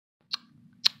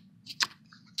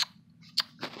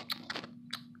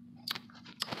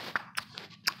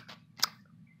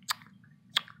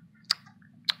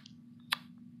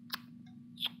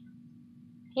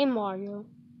Hey Mario.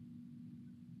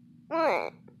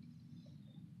 What?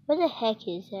 What the heck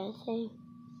is that thing?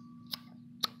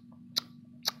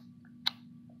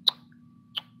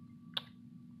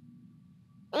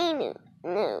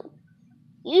 No.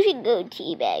 You should go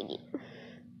teabag it.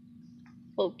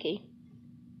 Okay.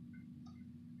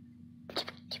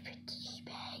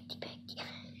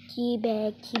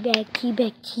 Teabag.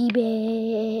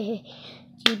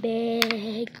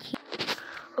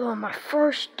 Oh, my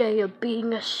first day of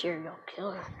being a serial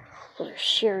killer. There's a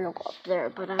cereal up there,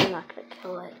 but I'm not gonna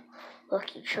kill it.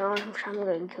 Lucky Charms, I'm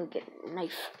gonna go get a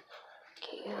knife.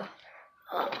 Okay,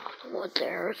 what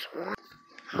there's one.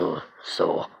 Oh,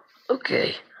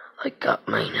 okay, I got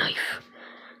my knife.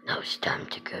 Now it's time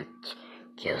to go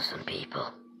kill some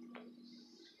people.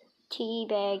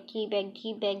 Teabag.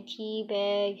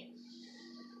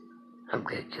 I'm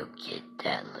gonna go get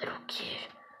that little kid.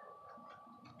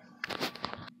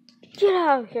 Get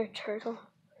out of here, turtle.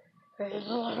 There's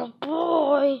a little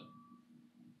boy.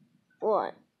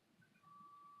 What?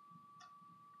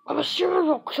 I'm a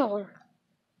serial killer.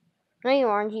 No, you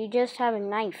aren't. You just have a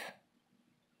knife.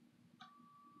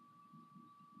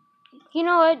 You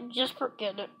know what? Just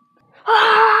forget it.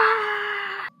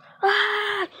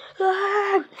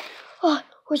 Oh,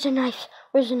 where's the knife?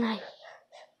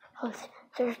 Oh,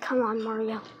 there. Come on,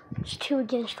 Mario. It's 2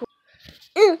 against 1.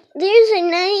 There's a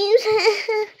knife.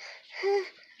 I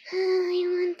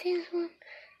want this one.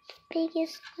 The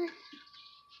biggest one.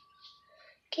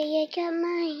 Okay, I got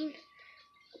mine.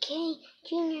 Okay,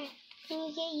 Junior, can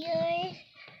you get yours?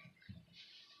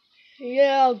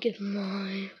 Yeah, I'll get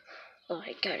mine. Oh,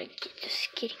 I gotta get the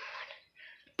skinny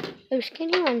one. Those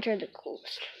skinny ones are the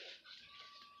coolest.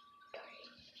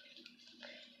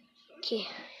 Okay,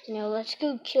 now let's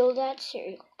go kill that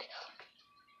serial killer.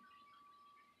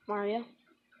 Mario?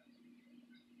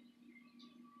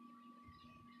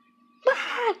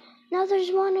 Ah! Now there's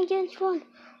 1 against 1.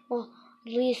 Well,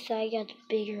 at least I got the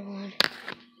bigger one.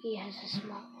 He has a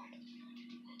small one.